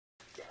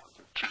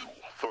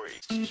3.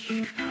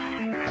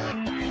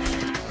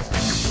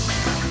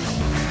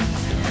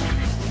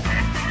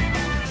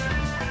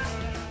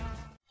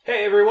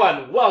 Hey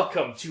everyone,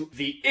 welcome to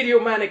the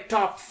Idiomatic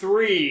Top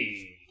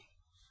 3.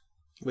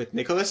 With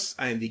Nicholas,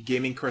 I am the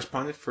gaming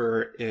correspondent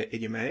for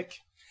Idiomatic.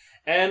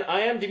 And I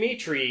am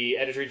Dimitri,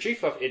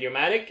 editor-in-chief of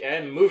Idiomatic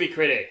and movie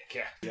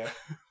critic. Yeah.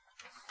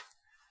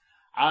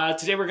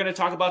 Today we're going to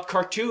talk about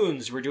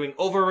cartoons. We're doing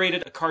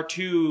overrated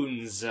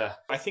cartoons.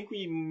 I think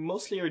we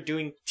mostly are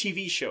doing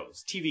TV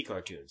shows, TV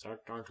cartoons,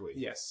 aren't we?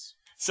 Yes.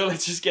 So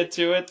let's just get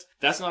to it.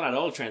 That's not at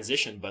all a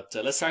transition, but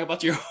let's talk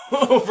about your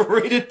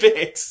overrated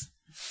picks.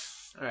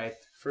 Alright,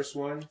 first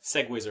one.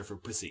 Segways are for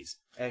pussies.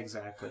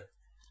 Exactly.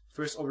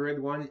 First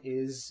overrated one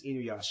is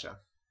Inuyasha.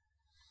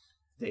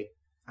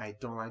 I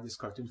don't like this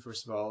cartoon,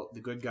 first of all. The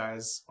good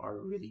guys are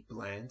really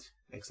bland,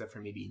 except for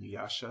maybe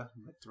Inuyasha,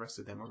 but the rest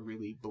of them are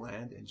really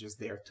bland and just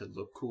there to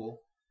look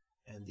cool,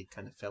 and they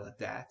kind of fell at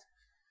that.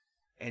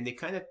 And they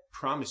kind of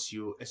promise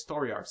you a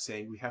story arc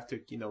saying we have to,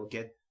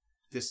 get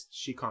this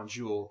Shikon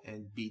Jewel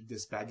and beat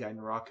this bad guy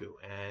Naraku,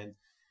 and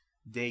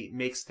they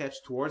make steps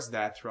towards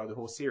that throughout the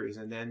whole series,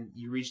 and then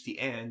you reach the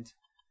end,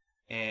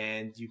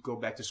 and you go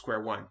back to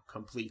square one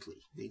completely.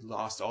 They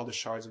lost all the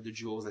shards of the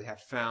jewels they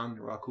had found.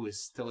 Naraku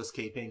is still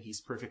escaping.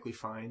 He's perfectly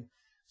fine.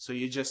 So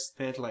you just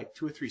spent like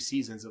 2 or 3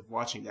 seasons of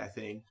watching that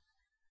thing,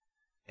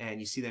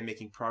 and you see them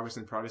making progress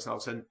and progress, and all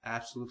of a sudden,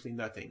 absolutely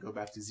nothing. Go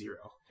back to 0.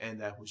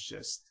 And that was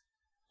just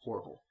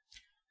horrible.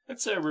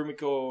 That's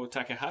Rumiko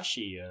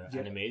Takahashi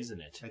anime, isn't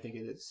it? I think it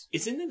is.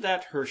 Isn't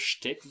that her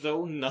shtick,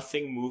 though?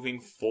 Nothing moving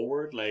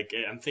forward? Like,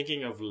 I'm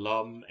thinking of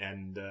Lum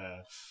and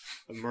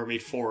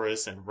Mermaid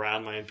Forest and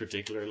Ranma in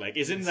particular. Like,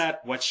 isn't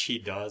that what she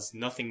does?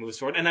 Nothing moves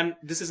forward. And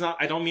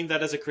I don't mean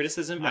that as a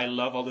criticism. No. I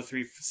love all the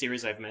 3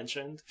 series I've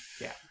mentioned.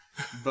 Yeah.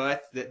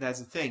 But that's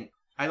the thing.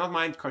 I don't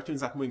mind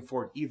cartoons not moving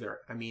forward either.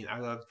 I mean, I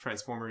love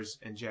Transformers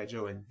and G.I.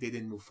 Joe, and they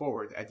didn't move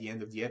forward. At the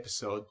end of the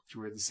episode,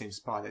 you were at the same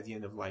spot at the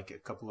end of like a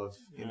couple of,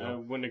 I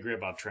wouldn't agree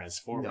about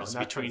Transformers. No,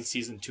 between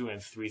season 2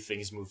 and 3,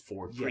 things moved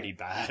forward pretty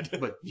bad.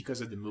 But because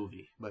of the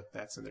movie. But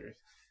that's another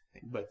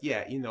thing. But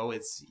yeah,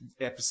 it's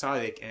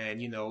episodic,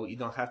 and, you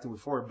don't have to move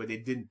forward. But they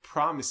didn't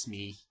promise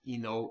me,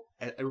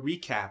 a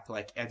recap,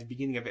 like at the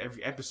beginning of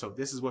every episode.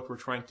 This is what we're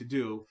trying to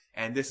do,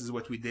 and this is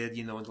what we did,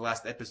 in the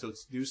last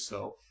episodes to do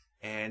so.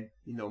 And,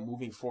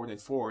 moving forward,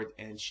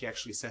 and she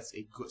actually sets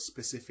a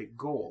specific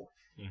goal.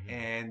 Mm-hmm.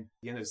 And at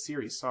the end of the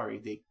series,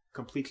 they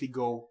completely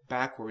go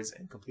backwards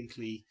and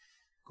completely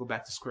go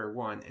back to square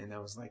one. And I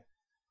was like,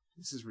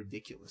 this is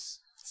ridiculous.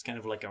 It's kind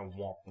of like a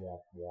womp,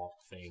 womp, womp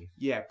thing.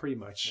 Yeah, pretty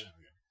much.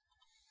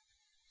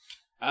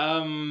 Yeah,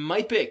 okay.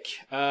 My pick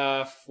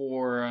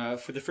for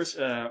the first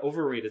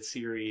overrated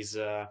series,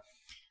 well,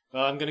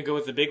 I'm going to go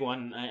with the big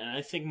one.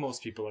 I think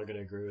most people are going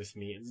to agree with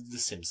me. It's The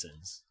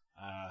Simpsons.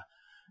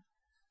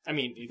 I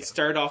mean, it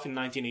started off in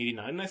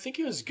 1989, and I think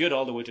it was good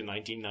all the way to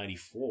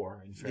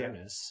 1994, in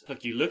fairness. Yeah.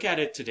 Look, you look at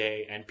it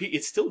today, and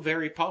it's still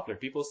very popular.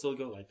 People still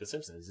go, like, The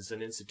Simpsons. It's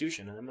an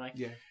institution. And I'm like,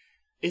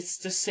 it's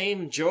the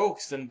same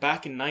jokes than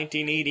back in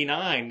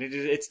 1989.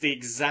 It's the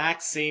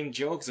exact same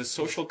jokes. The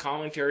social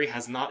commentary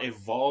has not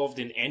evolved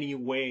in any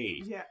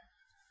way. Yeah.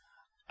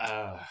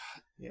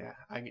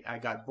 I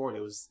got bored.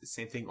 It was the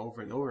same thing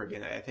over and over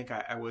again. I think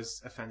I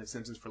was a fan of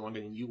Simpsons for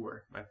longer than you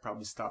were. I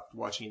probably stopped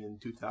watching it in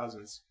the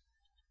 2000s.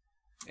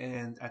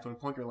 And at one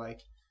point you're like,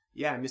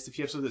 I missed a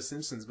few episodes of The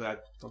Simpsons, but I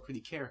don't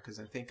really care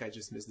because I think I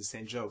just missed the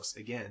same jokes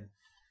again.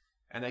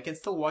 And I can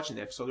still watch an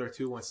episode or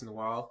 2 once in a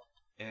while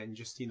and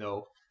just,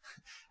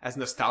 as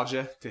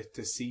nostalgia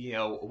to see,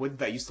 what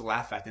did I used to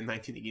laugh at in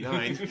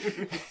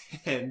 1989.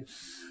 And,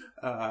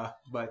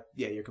 but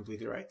yeah, you're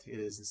completely right. It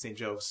is the same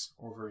jokes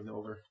over and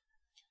over.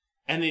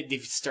 And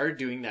they've started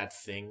doing that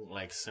thing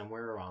like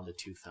somewhere around the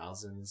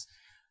 2000s.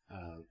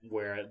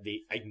 Where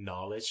they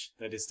acknowledge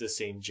that it's the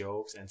same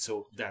jokes, and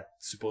so that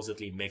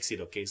supposedly makes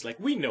it okay. It's like,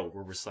 we know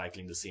we're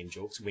recycling the same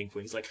jokes, wink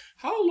wink. It's like,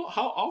 how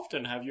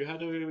often have you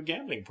had a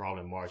gambling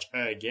problem, Marge?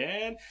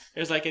 Again?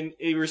 It's like, and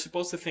we're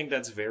supposed to think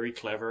that's very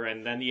clever,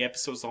 and then the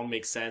episodes don't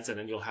make sense, and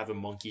then you'll have a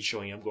monkey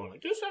showing up going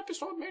like, this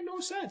episode made no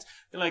sense.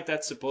 And like,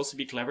 that's supposed to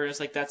be clever. It's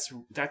like,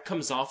 that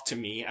comes off to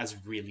me as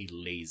really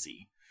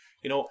lazy.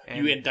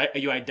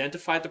 You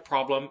identify the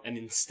problem, and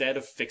instead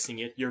of fixing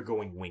it, you're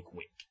going wink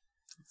wink.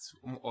 It's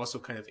also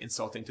kind of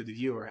insulting to the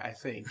viewer, I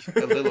think,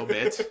 a little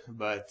bit,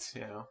 but,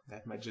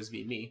 that might just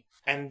be me.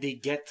 And they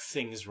get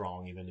things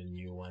wrong, even in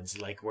new ones,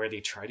 like where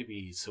they try to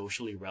be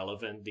socially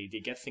relevant. They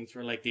get things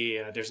wrong, like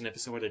there's an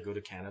episode where they go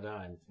to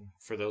Canada, and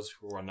for those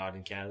who are not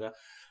in Canada,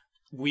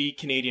 we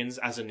Canadians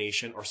as a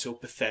nation are so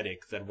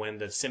pathetic that when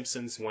the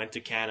Simpsons went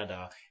to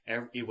Canada,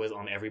 it was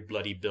on every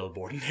bloody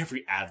billboard and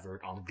every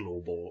advert on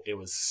Global. It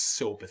was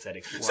so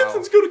pathetic. Wow.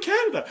 Simpsons go to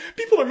Canada!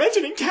 People are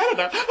mentioning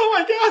Canada! Oh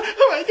my god!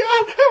 Oh my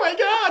god! Oh my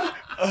god!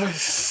 Oh,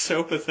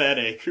 so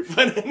pathetic.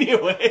 But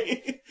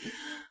anyway,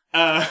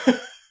 I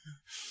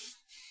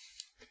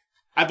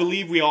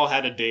believe we all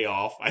had a day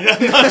off. I'm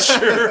not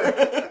sure.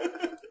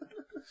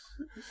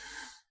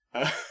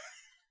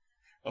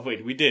 Oh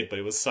wait, we did, but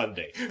it was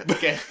Sunday.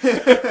 Okay.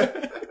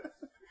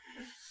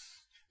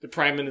 the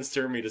Prime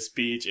Minister made a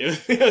speech.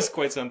 It was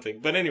quite something.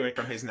 But anyway.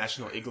 From his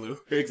national igloo.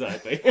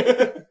 Exactly.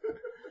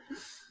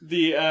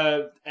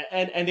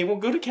 And they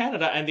won't go to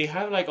Canada, and they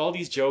have like all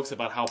these jokes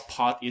about how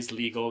pot is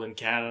legal in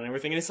Canada and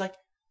everything, and it's like,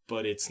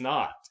 but it's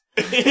not.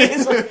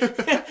 It's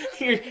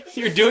like,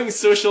 you're doing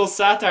social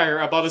satire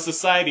about a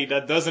society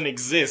that doesn't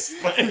exist.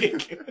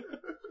 Like,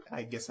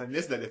 I guess I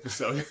missed that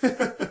episode.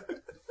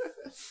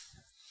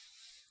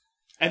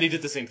 And they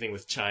did the same thing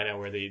with China,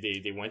 where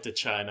they went to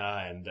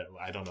China, and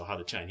I don't know how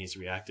the Chinese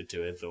reacted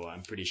to it, though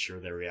I'm pretty sure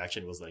their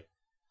reaction was like,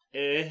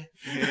 eh.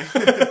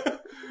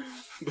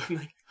 But I'm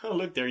like, oh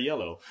look, they're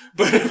yellow.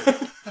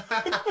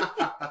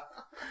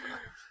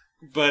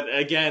 But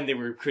again, they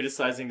were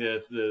criticizing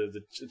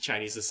the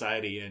Chinese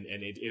society, and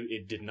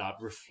it did not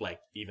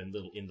reflect even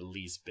in the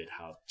least bit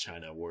how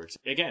China works.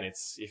 Again,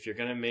 it's if you're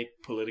gonna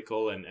make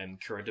political and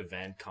current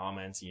event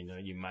comments, you know,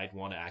 you might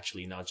want to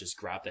actually not just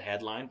grab the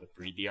headline, but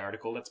read the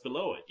article that's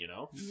below it. You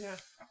know? Yeah,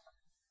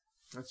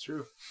 that's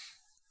true.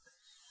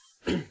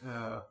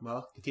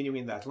 Well,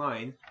 continuing that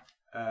line,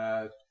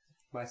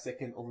 my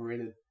second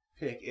overrated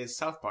pick is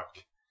South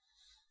Park,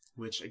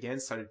 which again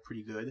started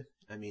pretty good.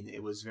 I mean,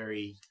 it was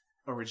very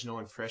original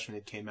and fresh when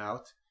it came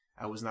out.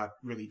 I was not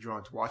really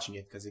drawn to watching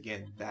it because,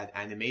 again, that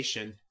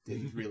animation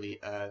didn't really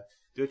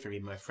do it for me.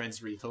 My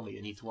friends really told me,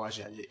 you need to watch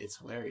that. It's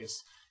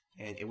hilarious.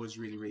 And it was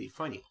really, really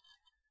funny.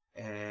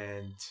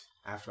 And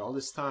after all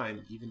this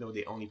time, even though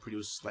they only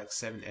produce like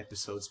 7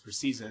 episodes per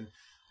season,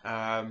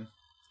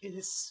 it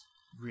is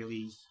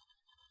really,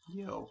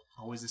 you know,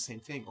 always the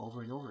same thing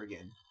over and over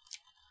again.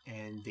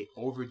 And they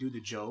overdo the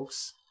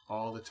jokes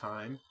all the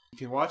time. You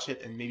can watch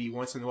it, and maybe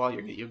once in a while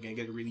you're gonna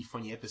get really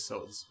funny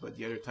episodes. But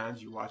the other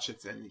times you watch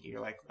it, and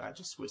you're like, I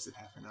just wasted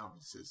half an hour.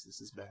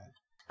 This is bad.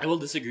 I will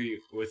disagree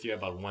with you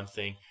about one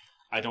thing.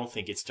 I don't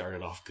think it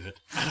started off good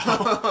at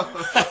all.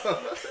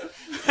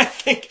 I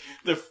think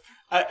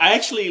I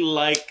actually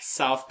like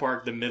South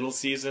Park, the middle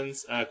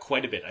seasons,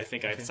 quite a bit. I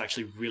think it's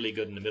actually really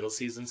good in the middle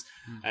seasons.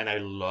 And I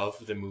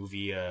love the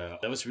movie.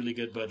 That was really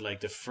good. But like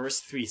the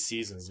first 3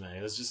 seasons, man,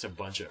 it was just a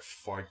bunch of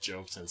fart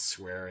jokes and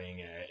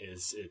swearing.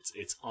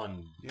 It's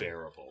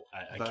unbearable.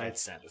 I can't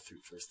stand the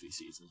first 3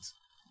 seasons.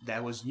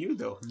 That was new,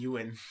 though. New,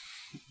 and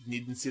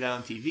you didn't see that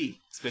on TV.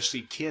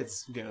 Especially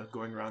kids, you know,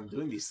 going around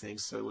doing these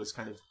things. So it was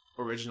kind of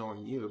original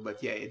and new.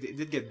 But yeah, it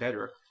did get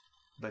better.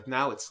 But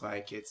now it's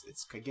like, it's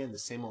again, the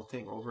same old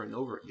thing over and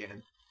over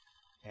again.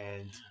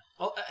 And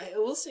I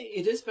will say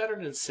it is better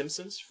than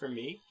Simpsons for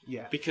me.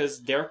 Yeah.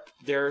 Because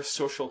their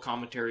social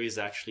commentary is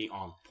actually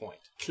on point.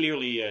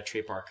 Clearly,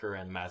 Trey Parker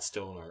and Matt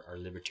Stone are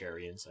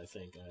libertarians, I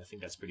think. I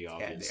think that's pretty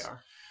obvious. Yeah,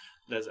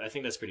 they are. I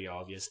think that's pretty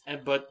obvious.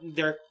 But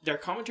their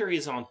commentary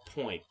is on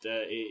point.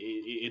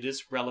 It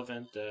is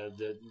relevant.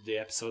 The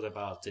episode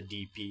about the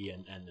DP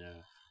and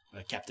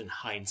Captain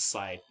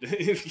Hindsight.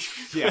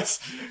 Yes,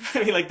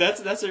 I mean, like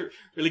that's a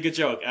really good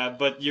joke.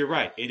 But you're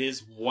right. It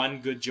is one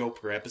good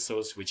joke per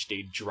episode, which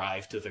they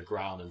drive to the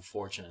ground.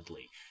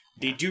 Unfortunately,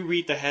 they do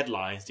read the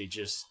headlines. They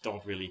just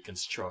don't really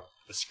construct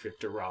a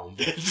script around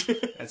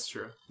it. That's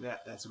true.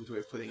 That's a good way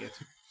of putting it.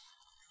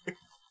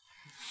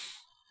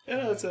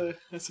 Yeah,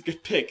 that's a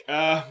good pick.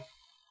 Well,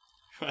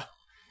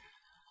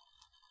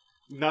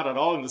 not at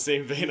all in the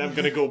same vein. I'm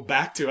gonna go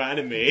back to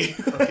anime.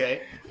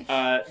 Okay.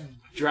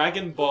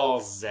 Dragon Ball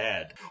Z.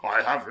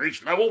 I have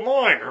reached level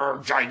 9. A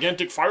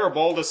gigantic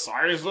fireball the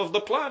size of the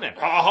planet.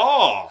 Ha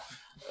ha!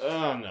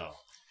 Oh no.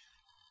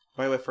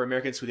 By the way, for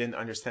Americans who don't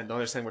understand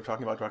we're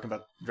talking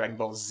about Dragon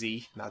Ball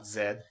Z, not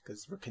Z,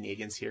 because we're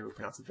Canadians here. We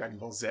pronounce it Dragon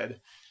Ball Z.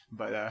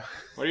 But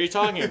what are you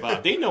talking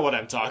about? They know what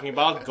I'm talking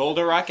about.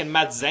 Goldorak and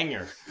Matt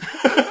Zenger.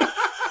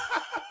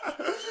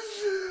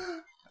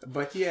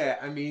 But yeah,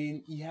 I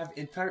mean, you have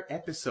entire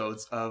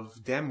episodes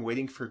of them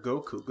waiting for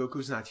Goku.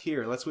 Goku's not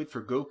here. Let's wait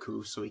for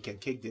Goku so he can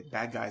kick the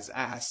bad guy's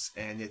ass.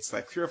 And it's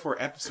like 3 or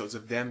 4 episodes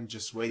of them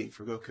just waiting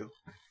for Goku.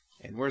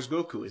 And where's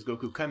Goku? Is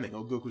Goku coming?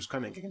 Oh, Goku's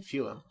coming. I can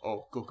feel him.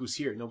 Oh, Goku's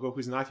here. No,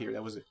 Goku's not here.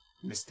 That was a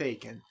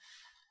mistake. And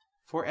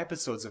 4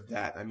 episodes of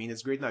that. I mean,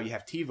 it's great now. You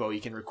have TiVo.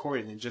 You can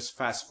record it and just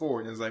fast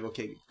forward. And it's like,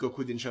 okay,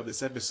 Goku didn't show up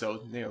this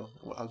episode. You know,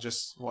 I'll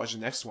just watch the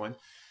next one.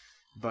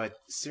 But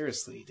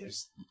seriously,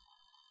 there's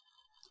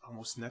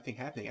almost nothing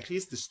happening. At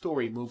least the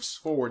story moves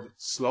forward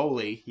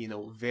slowly, you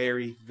know,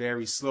 very,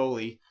 very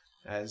slowly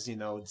as, you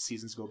know, the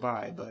seasons go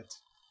by, but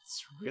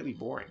it's really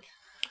boring.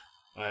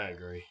 I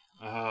agree.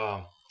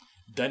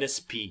 Dennis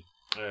P.,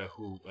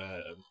 who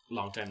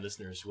longtime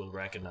listeners will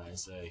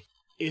recognize,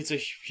 is a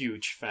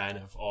huge fan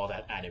of all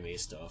that anime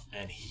stuff,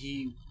 and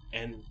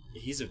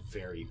he's a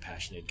very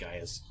passionate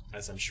guy,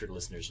 as I'm sure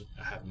listeners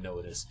have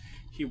noticed.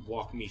 He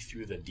walked me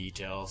through the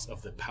details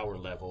of the power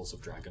levels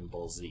of Dragon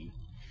Ball Z.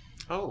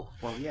 Oh,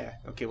 well, yeah.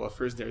 Okay, well,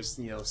 first there's,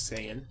 you know,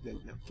 Saiyan. Then,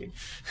 okay.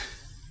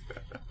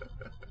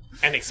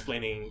 And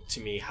explaining to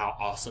me how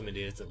awesome it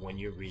is that when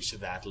you reach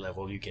that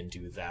level, you can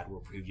do that where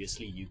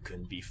previously you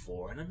couldn't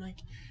before. And I'm like,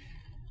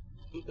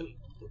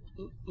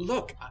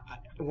 look,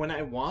 when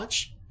I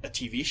watch a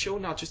TV show,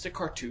 not just a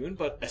cartoon,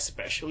 but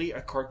especially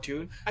a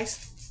cartoon, I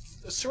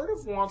sort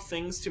of want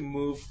things to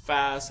move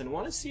fast and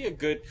want to see a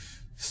good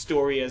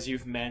story, as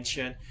you've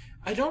mentioned,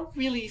 I don't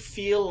really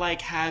feel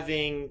like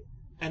having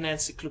an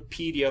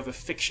encyclopedia of a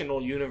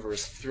fictional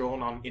universe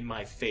thrown on in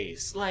my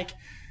face. Like,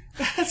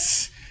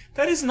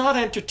 that is not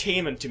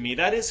entertainment to me.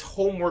 That is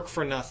homework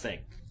for nothing.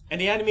 And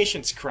the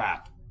animation's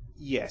crap.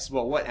 Yes,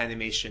 well, what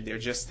animation? They're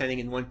just standing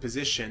in one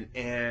position,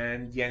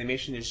 and the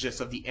animation is just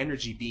of the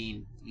energy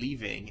beam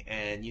leaving,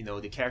 and,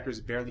 the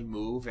characters barely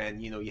move,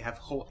 and, you have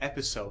whole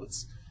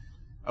episodes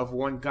of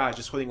one guy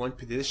just holding one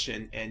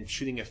position and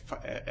shooting an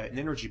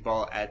energy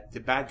ball at the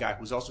bad guy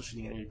who's also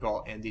shooting an energy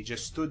ball, and they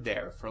just stood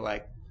there for,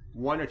 like,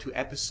 1 or 2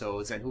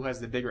 episodes, and who has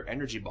the bigger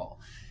energy ball.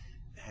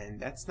 And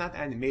that's not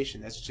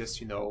animation, that's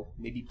just,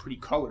 maybe pretty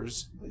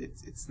colors, but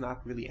it's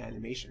not really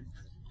animation.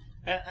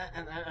 And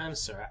I'm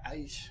sorry,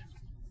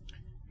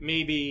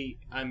 maybe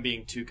I'm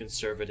being too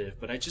conservative,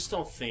 but I just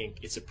don't think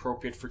it's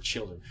appropriate for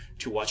children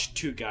to watch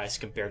 2 guys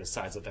compare the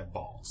size of their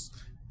balls.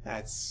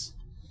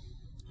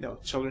 No,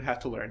 children have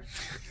to learn.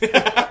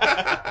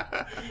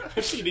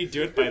 Actually, they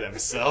do it by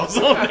themselves.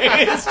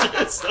 It's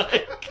just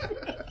like...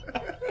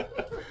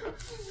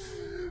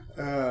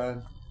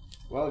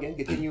 Well, again,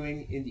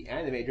 continuing in the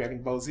anime,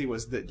 Dragon Ball Z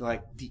was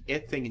the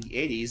it thing in the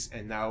 80s,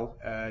 and now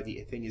the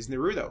it thing is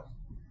Naruto.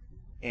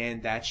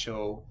 And that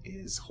show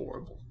is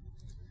horrible.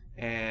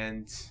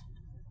 And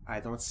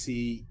I don't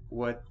see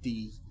what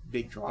the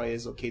big draw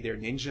is. Okay, they're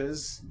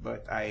ninjas,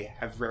 but I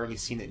have rarely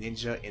seen a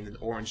ninja in an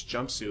orange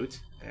jumpsuit.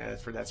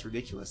 For that's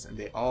ridiculous. And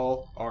they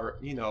all are,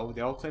 they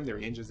all claim they're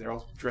ninjas. They're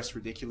all dressed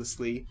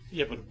ridiculously.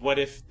 Yeah, but what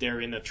if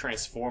they're in a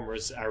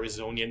Transformers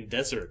Arizonian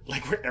desert,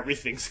 like where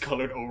everything's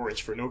colored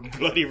orange for no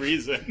bloody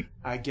reason?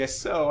 I guess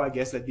so. I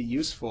guess that'd be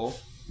useful.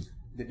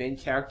 The main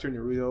character,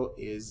 Naruto,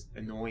 is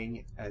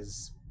annoying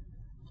as...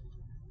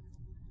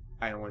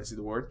 I don't want to say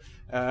the word.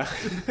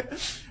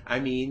 I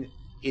mean,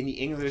 in the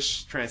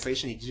English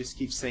translation, he just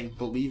keeps saying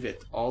 "believe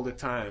it" all the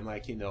time.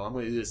 Like, I'm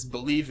going to do this.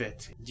 Believe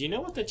it. Do you know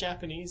what the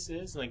Japanese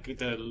is? Like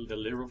the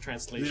literal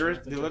translation?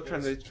 The literal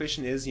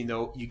translation is,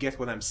 you get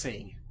what I'm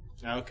saying.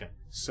 Oh, okay.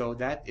 So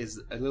that is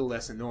a little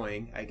less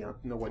annoying. I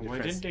don't know what. Why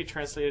didn't they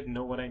translate it?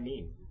 Know what I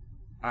mean?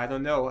 I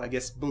don't know. I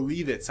guess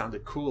 "believe it"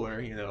 sounded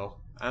cooler.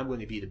 I'm going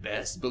to be the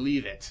best.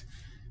 Believe it.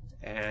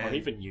 And or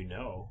even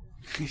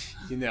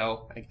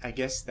I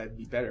guess that'd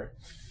be better.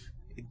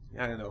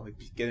 I don't know.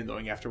 It'd get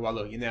annoying after a while,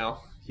 though.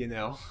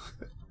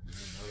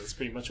 That's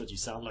pretty much what you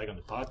sound like on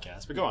the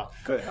podcast. But go on.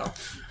 Go to hell.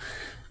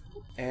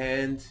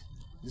 And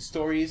the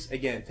stories,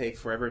 again, take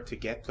forever to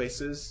get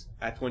places.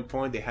 At one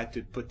point, they had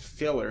to put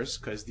fillers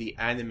because the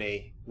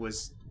anime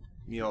was,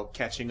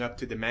 catching up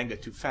to the manga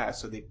too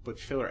fast. So they put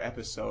filler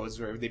episodes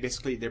where they're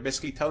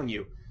basically telling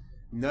you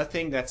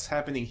nothing that's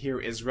happening here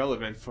is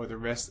relevant for the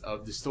rest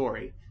of the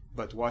story.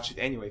 But watch it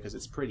anyway because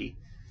it's pretty.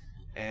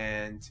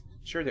 And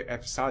sure, they're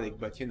episodic,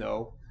 but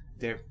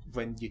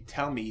when you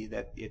tell me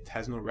that it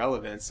has no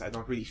relevance, I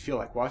don't really feel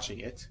like watching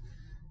it.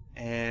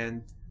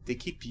 And they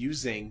keep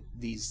using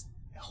these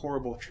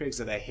horrible tricks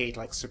that I hate,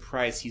 like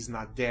surprise he's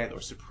not dead,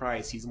 or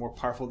surprise he's more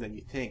powerful than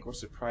you think, or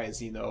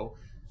surprise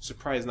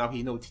surprise now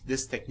he knows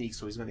this technique,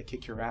 so he's going to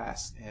kick your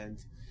ass. And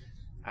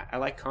I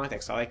like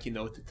context. I like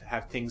to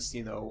have things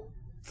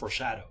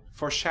foreshadowed.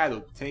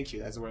 Thank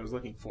you. That's what I was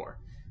looking for.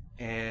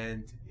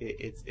 And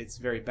it's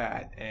very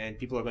bad. And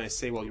people are going to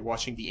say, well, you're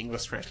watching the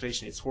English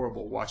translation, it's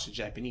horrible, watch the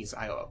Japanese.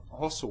 I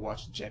also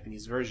watched the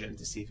Japanese version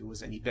to see if it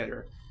was any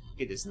better.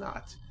 It is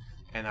not.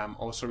 And I'm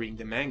also reading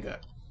the manga,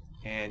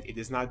 and it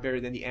is not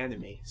better than the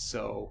anime.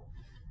 So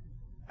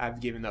I've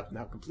given up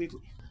now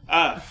completely.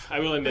 I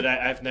will admit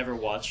I've never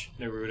watched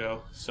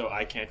Naruto, so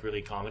I can't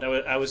really comment.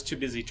 I was too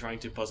busy trying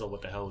to puzzle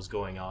what the hell was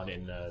going on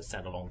in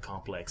Standalone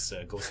Complex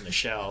Ghost in the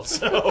Shell,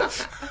 so...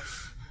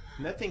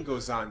 Nothing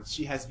goes on.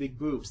 She has big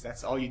boobs.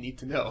 That's all you need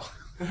to know.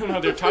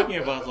 No, they're talking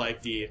about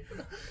like the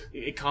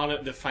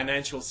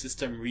financial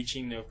system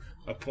reaching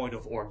a point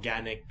of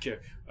organic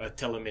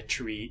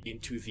telemetry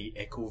into the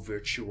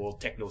eco-virtual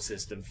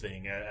techno-system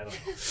thing. I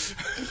don't know.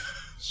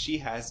 She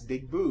has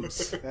big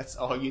boobs. That's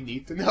all you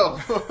need to know.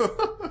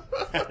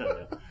 I don't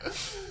know.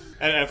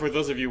 And for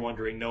those of you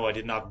wondering, no, I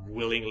did not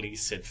willingly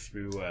sit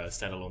through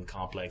Standalone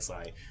Complex.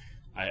 I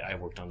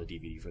worked on the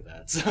DVD for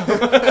that. So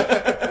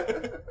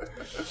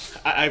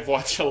I've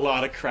watched a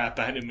lot of crap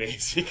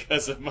animes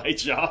because of my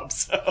job.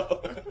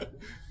 So,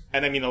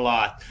 and I mean a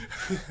lot,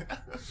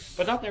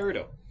 but not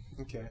Naruto.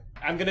 Okay.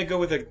 I'm gonna go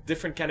with a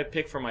different kind of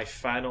pick for my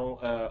final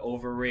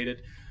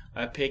overrated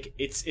pick.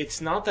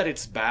 It's not that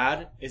it's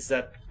bad; it's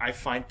that I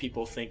find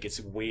people think it's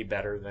way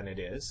better than it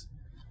is,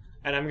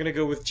 and I'm gonna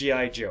go with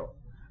G.I. Joe.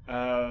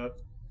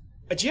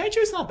 G.I.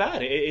 Joe is not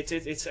bad.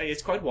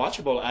 It's quite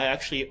watchable. I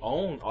actually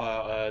own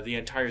the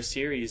entire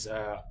series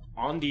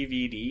on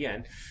DVD,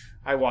 and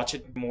I watch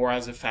it more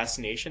as a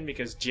fascination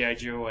because G.I.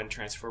 Joe and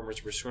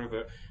Transformers were sort of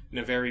in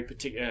a very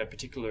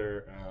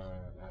particular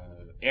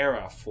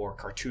era for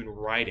cartoon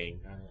writing.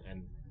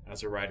 And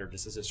as a writer,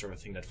 this is the sort of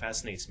thing that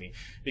fascinates me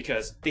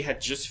because they had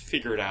just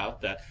figured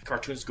out that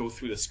cartoons go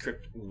through the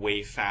script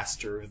way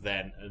faster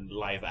than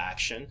live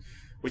action,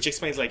 which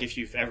explains, like, if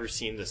you've ever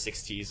seen the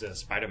 60s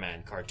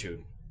Spider-Man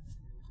cartoon.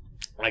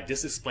 Like,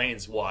 this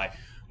explains why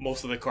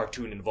most of the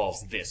cartoon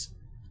involves this.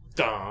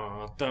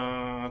 Da,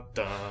 da,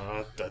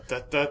 da, da, da,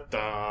 da,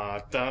 da,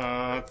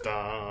 da, da,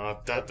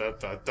 da,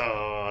 da,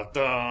 da,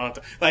 da.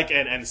 Like,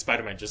 and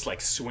Spider-Man just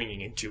like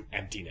swinging into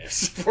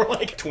emptiness for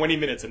like 20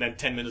 minutes, and then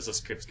 10 minutes of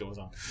scripts goes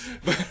on.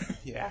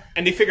 Yeah.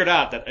 And they figured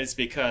out that it's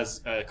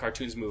because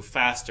cartoons move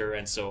faster,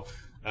 and so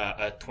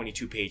a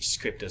 22-page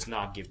script does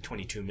not give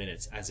 22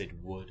 minutes as it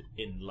would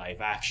in live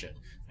action.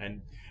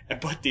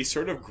 But they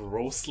sort of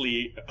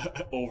grossly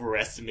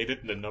overestimated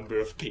the number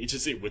of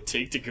pages it would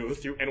take to go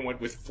through and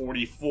went with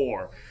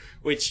 44,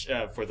 which,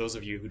 for those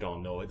of you who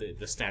don't know,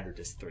 the standard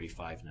is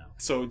 35 now.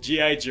 So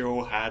G.I.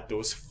 Joe had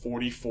those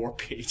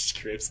 44-page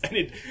scripts, and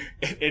it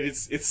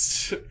is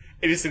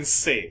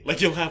insane.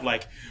 Like, you'll have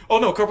like, oh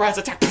no, Cobra has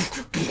attacked.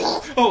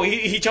 Oh,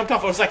 he jumped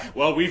off. I was like,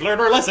 well, we've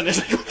learned our lesson. It's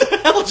like, what the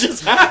hell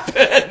just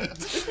happened?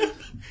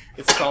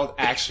 It's called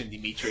action,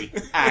 Dimitri.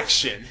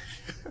 Action.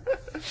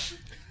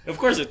 Of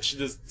course,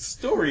 the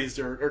stories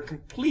are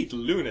complete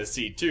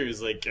lunacy, too.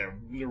 It's like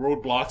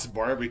Roadblock's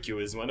Barbecue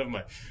is one of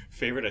my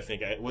favorite, I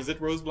think. Was it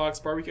Roadblock's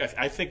Barbecue?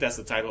 I think that's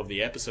the title of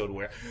the episode,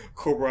 where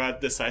Cobra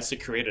decides to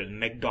create a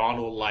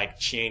McDonald-like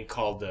chain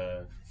called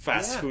the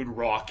Fast Food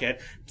Rocket,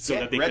 so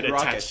that they could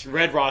attach...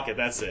 Red Rocket,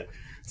 that's it.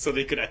 So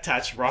they could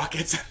attach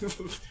rockets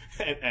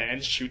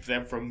and shoot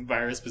them from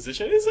various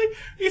positions. It's like,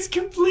 it's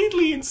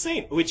completely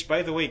insane. Which,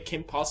 by the way,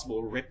 Kim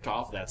Possible ripped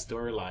off that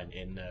storyline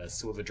in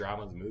So the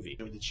Drama, the movie.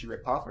 Did she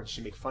rip off, or did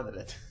she make fun of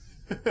it?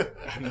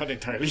 I'm not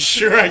entirely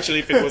sure, actually,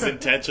 if it was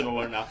intentional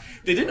or not.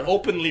 They didn't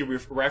openly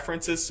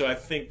reference it, so I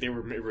think they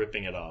were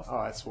ripping it off.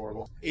 Oh, that's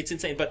horrible. It's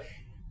insane, but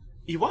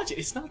you watch it,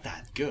 it's not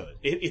that good.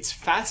 It's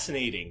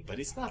fascinating, but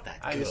it's not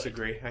that good. I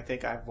disagree. I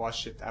think I've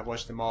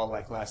watched them all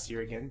like last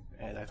year again,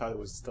 and I thought it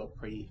was still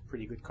pretty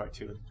good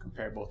cartoon,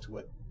 comparable to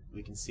what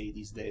we can see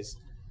these days.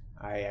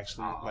 I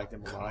actually like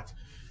them a lot.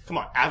 Come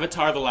on,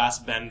 Avatar: The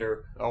Last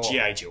Bender,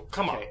 G.I. Joe.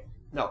 Come on.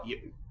 No,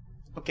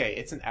 okay,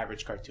 it's an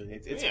average cartoon.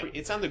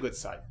 It's on the good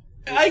side.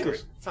 I agree.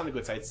 It's on the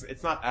good side.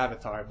 It's not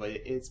Avatar, but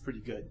it's pretty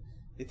good.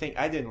 The thing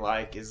I didn't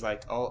like is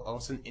like all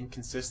of a sudden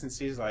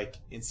inconsistencies. Like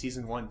in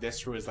season 1,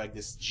 Destro is like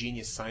this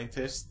genius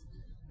scientist,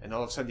 and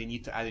all of a sudden they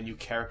need to add a new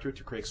character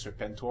to create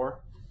Serpentor.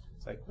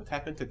 It's like, what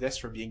happened to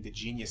Destro being the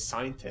genius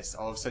scientist?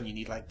 All of a sudden you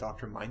need like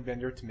Dr.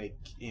 Mindbender to make,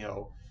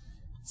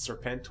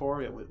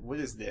 Serpentor. What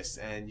is this?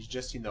 And you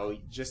just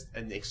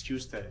an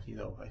excuse to,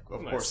 like,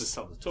 of course, to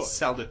sell the toy.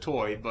 Sell the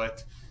toy,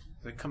 but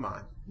like, come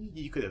on,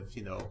 you could have,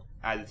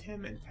 added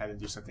him and had him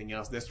do something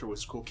else. Destro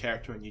was a cool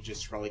character, and you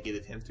just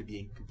relegated him to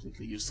being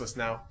completely useless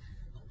now.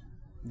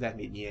 That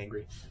made me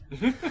angry.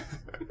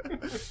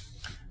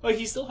 Well,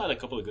 he still had a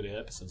couple of good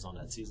episodes on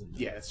that season.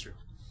 Yeah, that's true.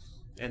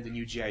 And the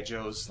new G.I.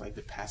 Joe's, like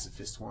the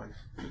pacifist one.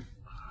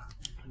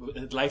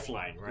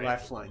 Lifeline, right?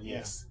 Lifeline,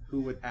 yes. Yeah.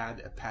 Who would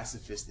add a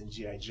pacifist in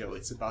G.I. Joe?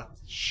 It's about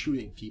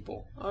shooting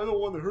people. I don't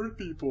want to hurt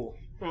people.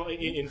 Well,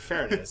 in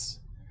fairness,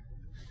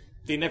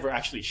 they never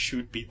actually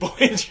shoot people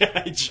in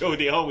G.I. Joe.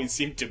 They always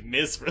seem to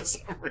miss for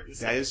some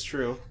reason. That is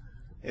true.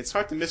 It's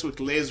hard to miss with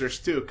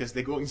lasers, too, because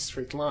they go in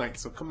straight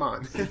lines, so come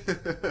on.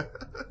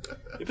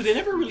 But they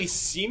never really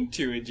seem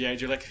to in G.I.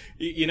 Joe. Like,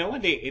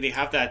 when they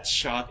have that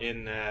shot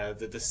in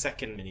the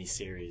second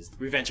miniseries,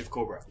 Revenge of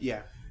Cobra.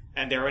 Yeah.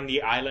 And they're on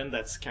the island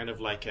that's kind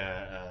of like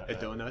a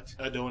donut.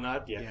 A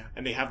donut, yeah.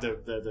 And they have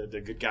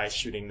the good guys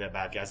shooting the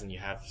bad guys, and you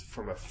have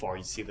from afar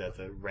you see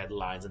the red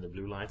lines and the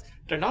blue lines.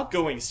 They're not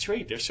going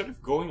straight. They're sort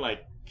of going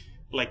like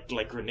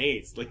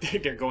grenades. Like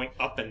they're going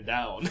up and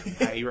down.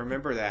 I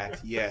remember that.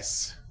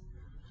 Yes.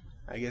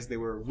 I guess they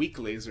were weak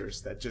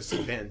lasers that just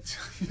bent.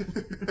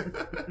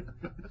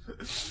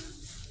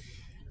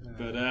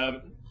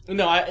 But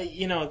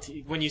no,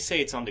 when you say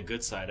it's on the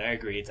good side, I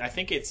agree. I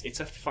think it's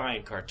a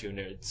fine cartoon.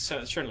 It's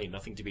certainly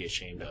nothing to be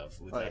ashamed of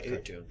with that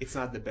cartoon. It's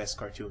not the best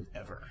cartoon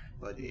ever,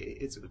 but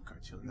it's a good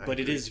cartoon. But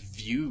it is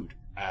viewed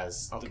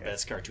as the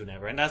best cartoon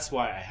ever, and that's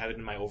why I have it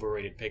in my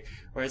overrated pick.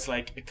 Where it's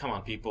like, come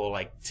on, people,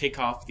 like take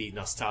off the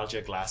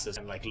nostalgia glasses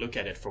and like look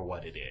at it for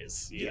what it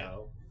is. You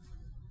know,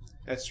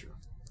 that's true.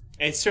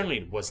 And it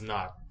certainly was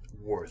not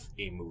worth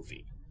a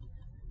movie.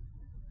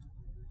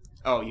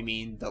 Oh, you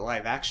mean the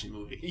live-action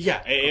movie?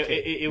 Yeah,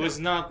 it was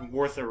not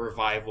worth a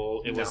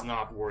revival. It was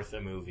not worth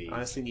a movie.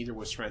 Honestly, neither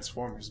was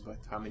Transformers, but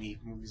how many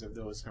movies of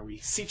those are we...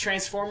 See,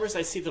 Transformers,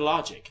 I see the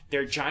logic.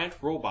 They're giant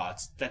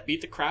robots that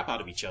beat the crap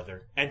out of each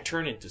other and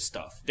turn into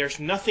stuff. There's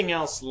nothing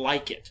else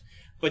like it.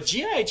 But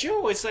G.I.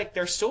 Joe, it's like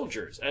they're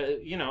soldiers.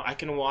 I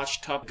can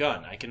watch Top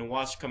Gun. I can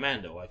watch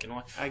Commando. I can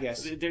watch... I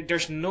guess.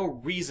 There's no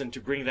reason to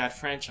bring that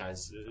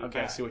franchise back.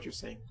 I see what you're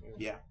saying.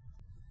 Yeah.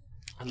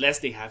 Unless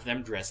they have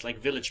them dressed like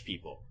village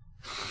people.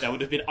 That would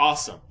have been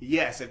awesome.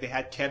 Yes, if they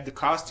had kept the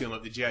costume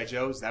of the G.I.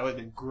 Joes, that would have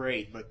been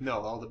great. But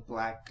no, all the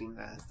black...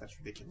 that's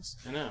ridiculous.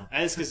 I know.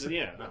 And it's because,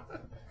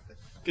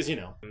 Because,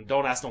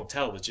 Don't Ask, Don't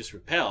Tell was just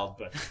repelled,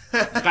 but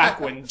back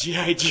when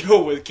G.I.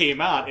 Joe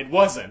came out, it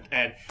wasn't.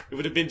 And it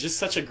would have been just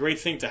such a great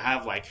thing to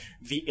have, like,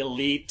 the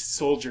elite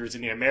soldiers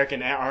in the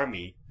American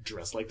army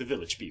dressed like the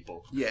village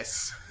people.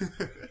 Yes.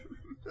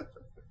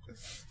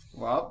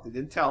 Well, they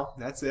didn't tell.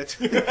 That's it.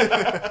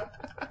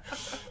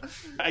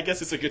 I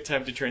guess it's a good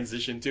time to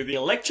transition to the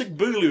Electric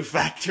Boogaloo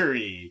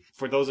Factory.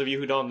 For those of you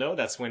who don't know,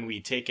 that's when we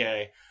take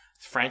a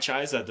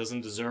franchise that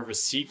doesn't deserve a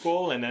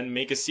sequel and then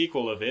make a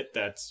sequel of it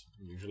that's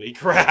usually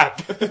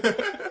crap.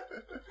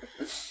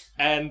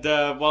 And,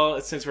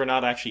 well, since we're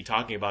not actually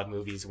talking about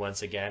movies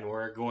once again,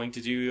 we're going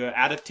to do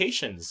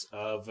adaptations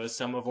of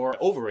some of our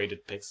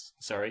overrated picks.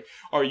 Sorry.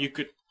 Or you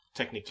could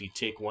technically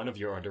take one of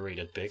your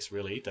underrated picks,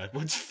 really. That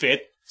would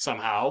fit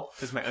somehow.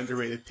 Because my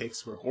underrated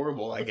picks were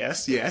horrible, I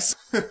guess. Yes.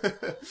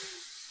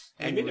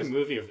 I made a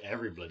movie of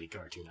every bloody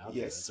cartoon out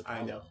there. Yes,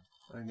 I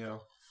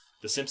know.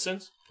 The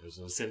Simpsons? There's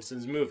a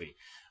Simpsons movie.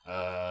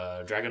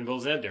 Dragon Ball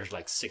Z, there's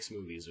like 6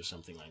 movies or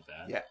something like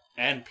that. Yeah.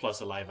 And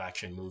plus a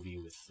live-action movie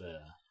with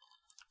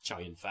Chow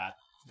Yun-Fat.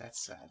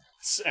 That's sad.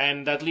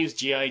 And that leaves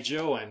G.I.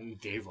 Joe, and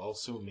they've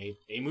also made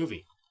a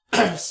movie.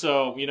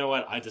 So, you know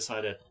what? I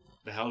decided,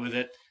 the hell with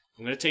it.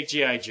 I'm going to take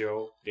G.I.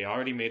 Joe. They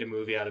already made a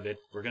movie out of it.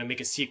 We're going to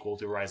make a sequel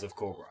to Rise of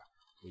Cobra,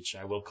 which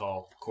I will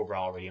call Cobra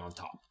Already on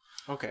Top.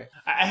 Okay.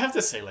 I have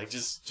to say, like,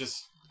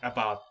 just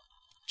about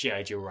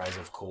G.I. Joe Rise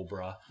of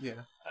Cobra. Yeah.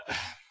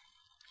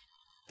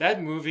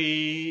 That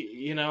movie,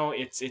 you know,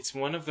 it's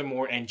one of the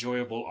more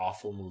enjoyable,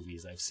 awful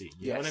movies I've seen.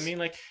 You know what I mean?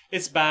 Like,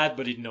 it's bad,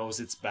 but it knows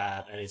it's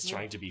bad, and it's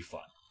trying to be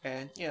fun.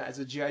 And, yeah, as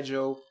a G.I.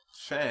 Joe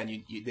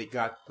fan, they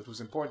got what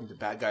was important. The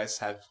bad guys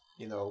have,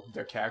 you know,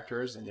 their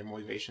characters and their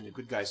motivation. The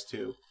good guys,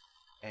 too.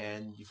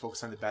 And you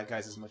focus on the bad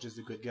guys as much as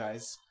the good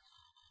guys.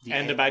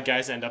 The bad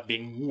guys end up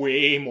being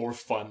way more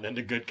fun than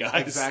the good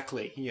guys.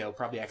 Exactly. You know,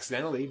 probably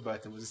accidentally,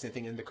 but it was the same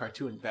thing in the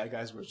cartoon. The bad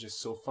guys were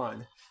just so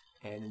fun.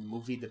 And in the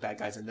movie, the bad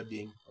guys end up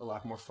being a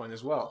lot more fun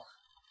as well.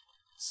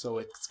 So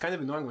it's kind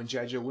of annoying when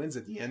G.I. Joe wins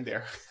at the end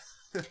there.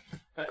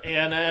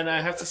 and I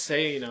have to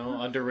say, you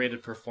know,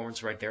 underrated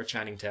performance right there,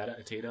 Channing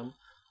Tatum.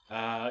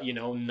 You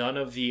know, none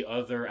of the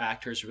other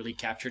actors really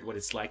captured what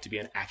it's like to be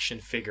an action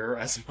figure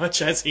as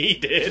much as he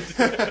did.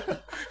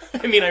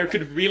 I mean, I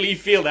could really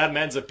feel that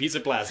man's a piece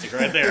of plastic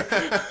right there.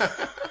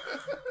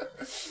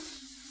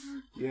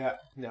 Yeah,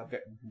 no,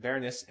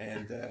 Baroness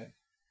and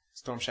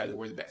Storm Shadow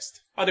were the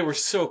best. Oh, they were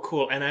so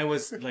cool. And I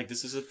was like,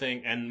 this is a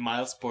thing. And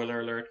mild spoiler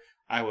alert,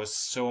 I was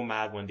so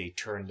mad when they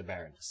turned the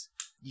Baroness.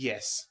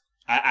 Yes.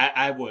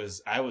 I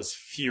was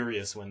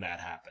furious when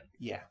that happened.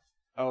 Yeah.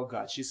 Oh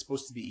god, she's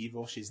supposed to be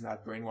evil. She's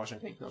not brainwashed. I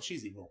think no,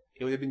 she's evil.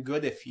 It would have been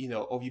good if, you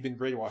know, oh, you've been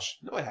brainwashed.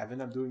 No, I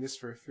haven't. I'm doing this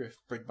for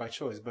by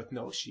choice. But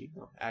no, she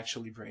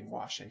actually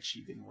brainwashed, and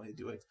she didn't want to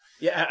do it.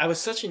 Yeah, I was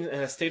such in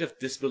a state of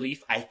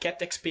disbelief. I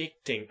kept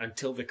expecting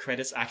until the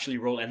credits actually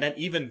roll, and then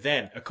even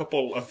then, a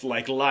couple of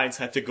like lines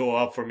had to go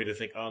up for me to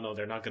think, oh no,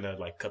 they're not gonna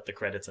like cut the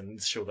credits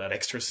and show that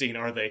extra scene,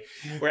 are they?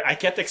 Where I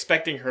kept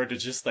expecting her to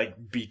just like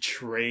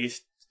betray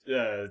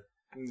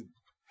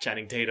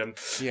Channing Tatum,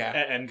 yeah,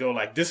 and go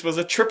like, this was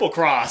a triple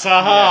cross,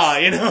 aha,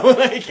 yes. You know,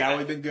 like that would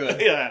have been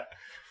good. Yeah,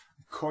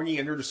 corny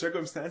under the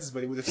circumstances,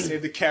 but it would have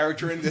saved the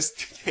character in this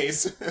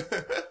case.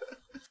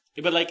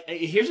 But like,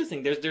 here's the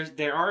thing: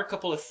 there are a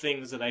couple of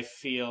things that I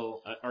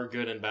feel are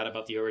good and bad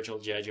about the original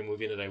G.I. Joe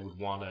movie that I would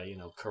want to, you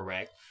know,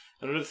 correct.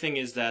 Another thing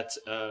is that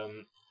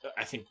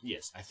I think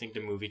the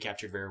movie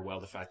captured very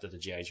well the fact that the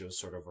G.I. Joes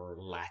sort of are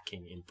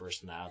lacking in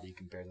personality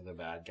compared to the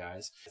bad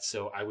guys.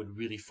 So I would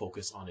really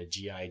focus on a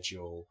G.I.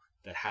 Joe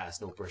that has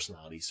no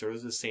personality, sort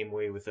of the same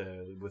way with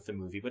the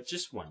movie, but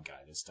just one guy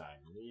this time.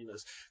 You know,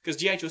 because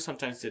G.I. Joe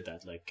sometimes did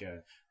that, like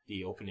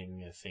the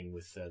opening thing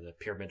with the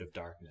Pyramid of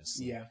Darkness.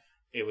 Yeah,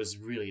 it was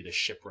really the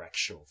Shipwreck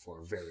show for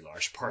a very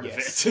large part of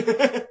it.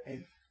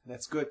 And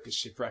that's good because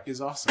Shipwreck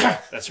is awesome.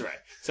 That's right.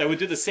 So I would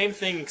do the same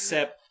thing,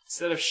 except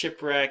instead of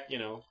Shipwreck, you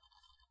know,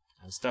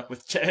 I'm stuck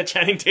with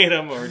Channing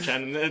Tatum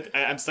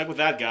I'm stuck with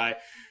that guy.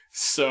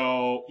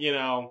 So, you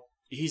know,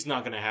 he's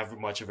not going to have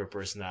much of a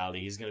personality.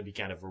 He's going to be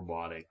kind of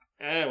robotic.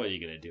 What are you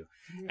going to do?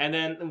 Yeah. And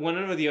then one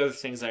of the other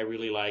things I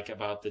really like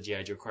about the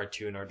G.I. Joe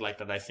cartoon, or like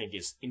that I think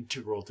is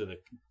integral to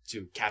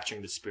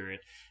capturing the spirit,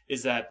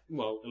 is that,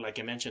 well, like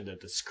I mentioned,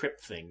 the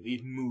script thing,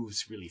 it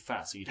moves really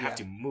fast. So you'd have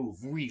to move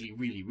really,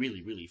 really,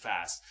 really, really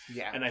fast.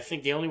 Yeah. And I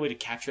think the only way to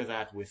capture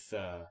that with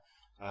in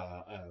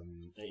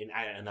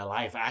a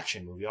live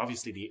action movie,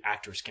 obviously the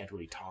actors can't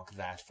really talk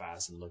that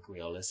fast and look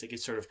realistic.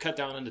 It's sort of cut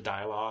down on the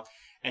dialogue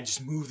and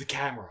just move the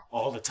camera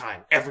all the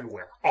time,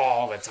 everywhere,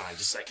 all the time.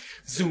 Just like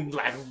zoom,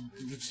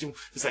 zoom.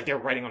 It's like they're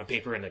writing on a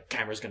paper and the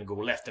camera's going to go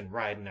left and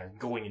right and they're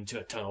going into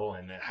a tunnel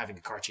and they're having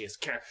a car chase.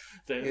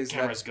 The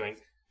camera's going,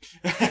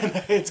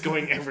 it's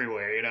going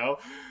everywhere, you know?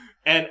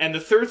 And the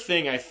third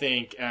thing I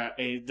think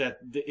that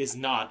is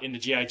not in the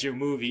G.I. Joe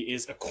movie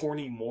is a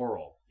corny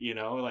moral. You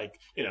know, like,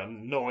 you know,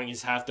 knowing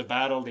is half the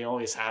battle. They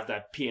always have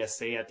that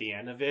PSA at the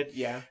end of it.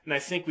 Yeah. And I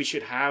think we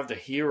should have the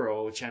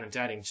hero, Channing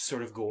Tatum,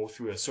 sort of go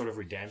through a sort of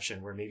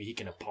redemption where maybe he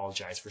can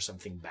apologize for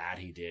something bad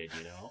he did,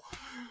 you know?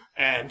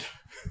 And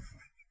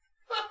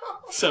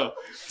So,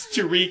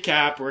 to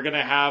recap, we're going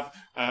to have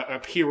a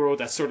hero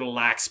that sort of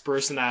lacks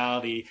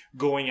personality,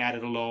 going at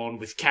it alone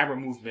with camera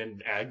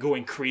movement,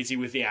 going crazy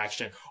with the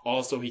action.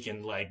 Also, he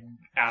can, like,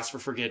 ask for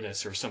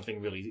forgiveness or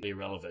something really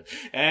irrelevant.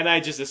 And I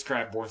just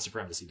described Born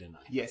Supremacy, didn't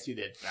I? Yes, you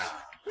did.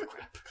 Ah,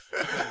 crap.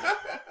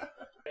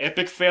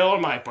 Epic fail on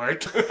my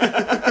part.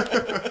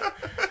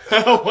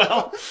 Oh,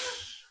 well.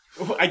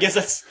 I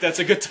guess that's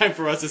a good time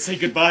for us to say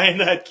goodbye in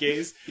that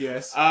case.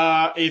 Yes.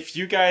 If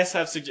you guys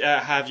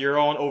have your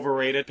own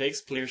overrated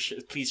picks,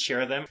 please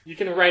share them. You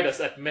can write us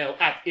at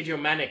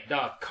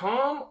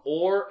mail@idiomanic.com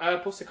or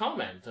post a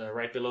comment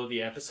right below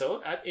the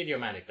episode at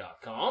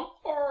idiomanic.com,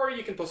 or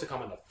you can post a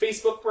comment on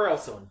Facebook. We're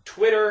also on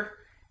Twitter,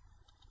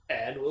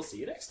 and we'll see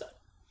you next time.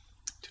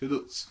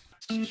 Toodles.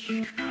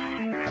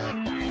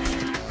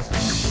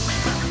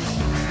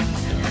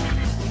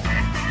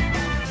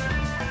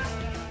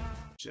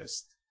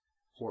 Just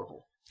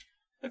horrible.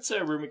 That's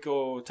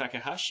Rumiko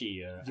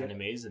Takahashi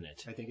anime, isn't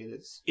it? I think it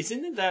is.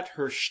 Isn't it that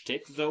her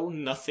shtick, though?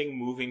 Nothing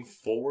moving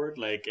forward?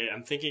 Like,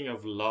 I'm thinking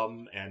of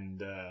Lum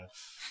and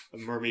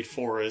Mermaid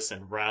Forest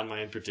and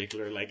Ranma in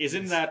particular. Like,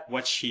 isn't that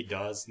what she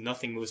does?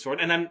 Nothing moves forward.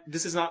 And I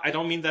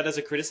don't mean that as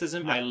a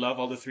criticism. No. I love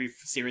all the 3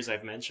 series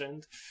I've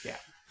mentioned. Yeah.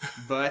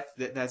 But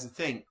that's the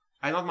thing.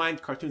 I don't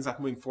mind cartoons not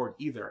moving forward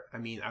either. I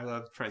mean, I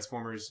love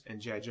Transformers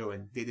and G.I. Joe,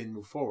 and they didn't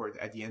move forward.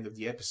 At the end of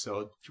the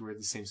episode, you were at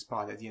the same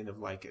spot at the end of,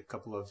 like, a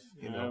couple of,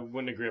 I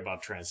wouldn't agree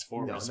about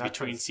Transformers. No,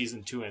 between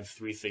season 2 and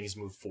 3, things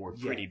moved forward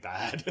pretty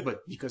bad.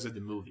 But because of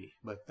the movie.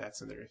 But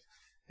that's another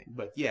thing.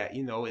 But yeah,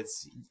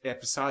 it's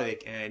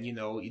episodic, and, you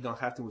don't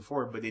have to move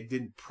forward, but it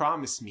didn't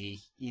promise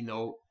me,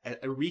 a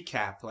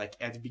recap, like,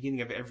 at the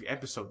beginning of every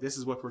episode. This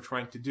is what we're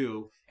trying to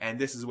do, and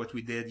this is what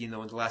we did, in the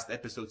last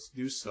episodes to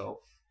do so.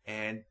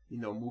 And,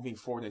 moving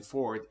forward and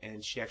forward,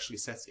 and she actually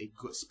sets a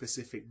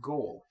specific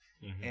goal.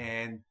 Mm-hmm.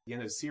 And at the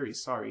end of the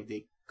series,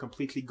 they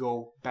completely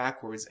go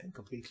backwards and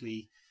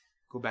completely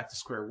go back to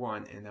square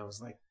one. And I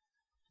was like,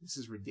 this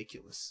is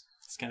ridiculous.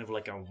 It's kind of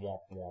like a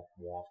womp, womp,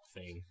 womp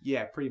thing.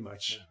 Yeah, pretty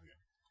much.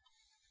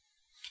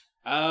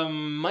 Yeah, okay.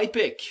 My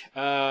pick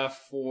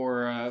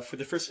for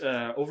the first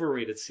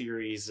overrated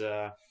series,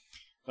 well,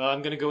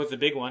 I'm going to go with the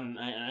big one.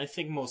 I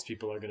think most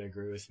people are going to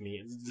agree with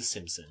me. It's The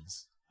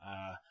Simpsons.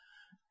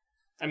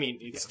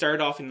 It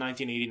started off in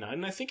 1989,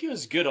 and I think it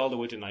was good all the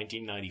way to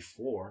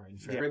 1994.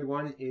 The third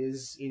one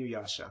is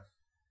Inuyasha.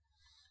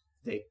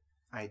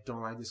 I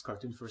don't like this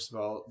cartoon, first of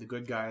all. The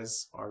good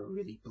guys are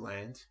really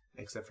bland,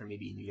 except for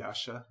maybe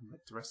Inuyasha.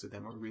 But the rest of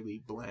them are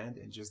really bland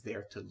and just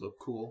there to look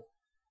cool.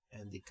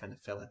 And they kind of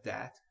fell at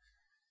that.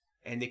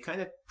 And they kind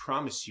of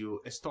promise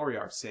you a story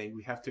arc saying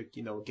we have to,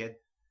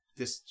 get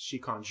this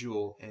Shikon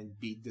Jewel and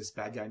beat this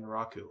bad guy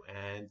Naraku.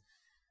 And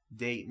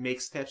they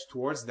make steps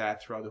towards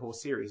that throughout the whole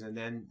series, and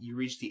then you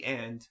reach the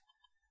end,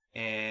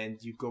 and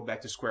you go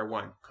back to square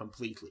one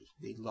completely.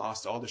 They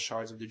lost all the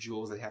shards of the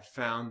jewels they had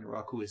found.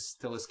 Naraku is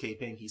still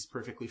escaping. He's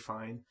perfectly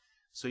fine.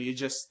 So you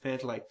just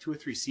spent like 2 or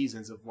 3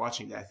 seasons of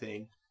watching that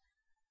thing,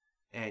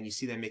 and you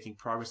see them making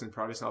progress and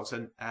progress, and all of a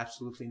sudden,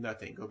 absolutely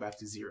nothing. Go back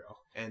to 0.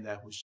 And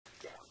that was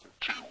 1,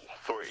 2,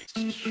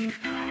 3.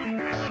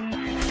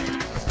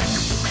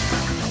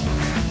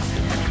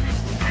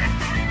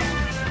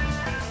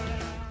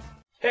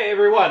 Hey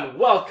everyone,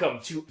 welcome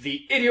to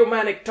the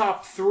Idiomanic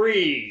Top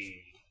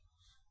 3.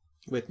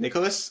 With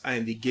Nicholas, I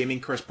am the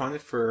gaming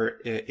correspondent for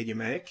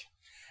Idiomatic.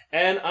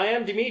 And I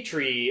am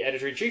Dimitri,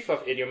 editor-in-chief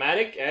of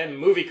Idiomatic and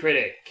movie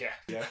critic.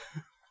 Yeah.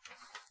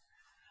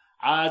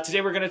 Today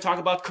we're going to talk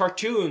about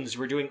cartoons.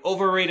 We're doing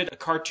overrated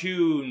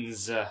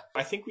cartoons.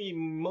 I think we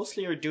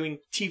mostly are doing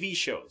TV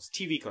shows,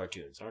 TV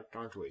cartoons,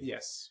 aren't we?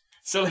 Yes.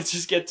 So let's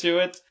just get to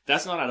it.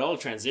 That's not at all a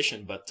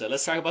transition, but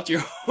let's talk about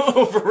your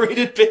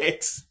overrated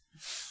picks.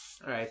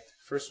 Alright,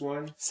 first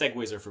one.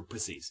 Segways are for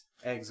pussies.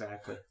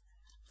 Exactly.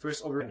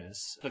 First overrated.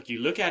 Look, you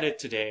look at it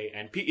today,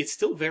 and it's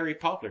still very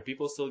popular.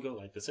 People still go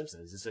like The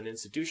Simpsons. It's an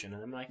institution.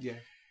 And I'm like, yeah.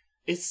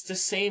 It's the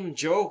same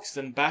jokes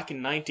than back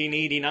in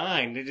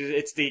 1989.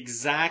 It's the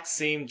exact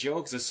same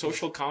jokes. The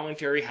social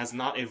commentary has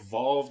not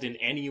evolved in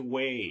any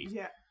way.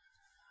 Yeah.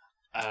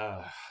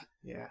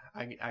 Yeah,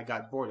 I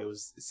got bored. It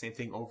was the same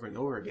thing over and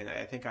over again.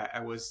 I think I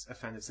was a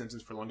fan of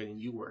Simpsons for longer than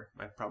you were.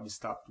 I probably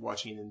stopped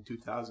watching it in the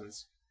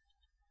 2000s.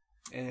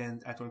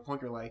 And at one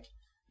point you're like,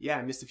 yeah,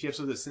 I missed a few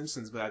episodes of The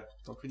Simpsons, but I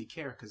don't really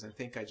care because I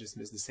think I just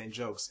missed the same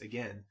jokes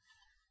again.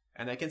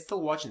 And I can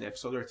still watch an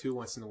episode or two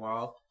once in a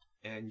while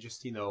and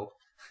just,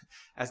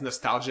 as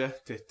nostalgia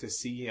to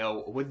see,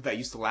 what did I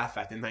used to laugh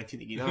at in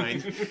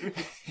 1989.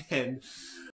 And